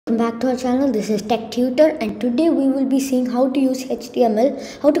Back to our channel. This is Tech Tutor, and today we will be seeing how to use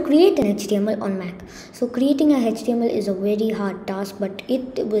HTML, how to create an HTML on Mac. So creating a HTML is a very hard task, but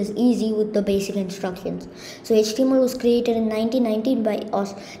it was easy with the basic instructions. So HTML was created in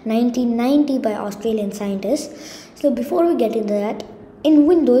 1990 by Australian scientists. So before we get into that, in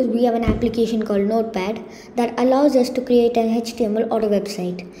Windows we have an application called Notepad that allows us to create an HTML or a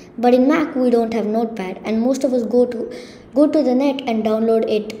website. But in Mac we don't have Notepad, and most of us go to the net and download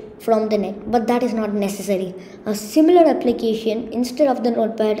it from the net, but that is not necessary. A similar application instead of the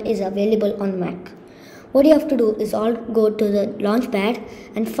Notepad is available on Mac. What you have to do is all go to the Launchpad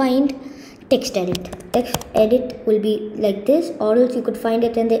and find text edit. Text edit will be like this, or else you could find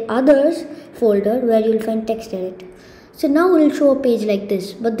it in the others folder where you'll find text edit. So now it will show a page like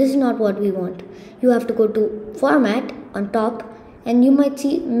this, but this is not what we want. You have to go to format on top, and you might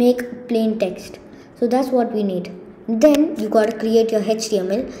see make plain text. So that's what we need. Then you got to create your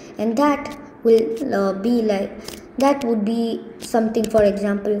HTML, and that will would be something, for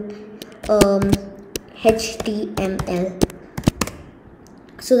example, HTML.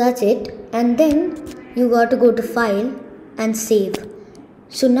 So that's it, and then you got to go to file and save.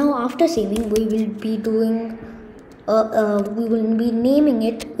 So now after saving, we will be doing naming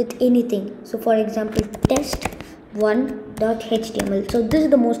it with anything. So for example, test1.html. so this is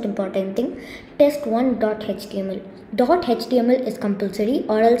the most important thing, test1.html. .html is compulsory,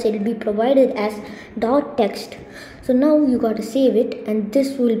 or else it will be provided as .text. So now you got to save it, and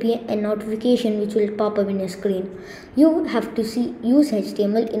this will be a notification which will pop up in your screen. You have to use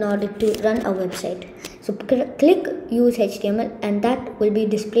HTML in order to run a website. So click use HTML, and that will be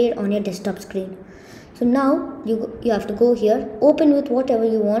displayed on your desktop screen. So now you have to go here, open with whatever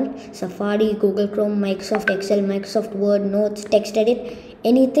you want, Safari, Google Chrome, Microsoft Excel, Microsoft Word, Notes, text edit,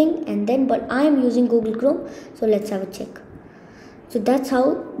 anything, and then, but I am using Google Chrome, so let's have a check. So that's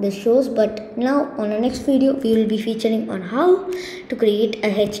how this shows, but now on our next video we will be featuring on how to create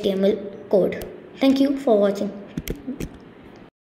a HTML code. Thank you for watching.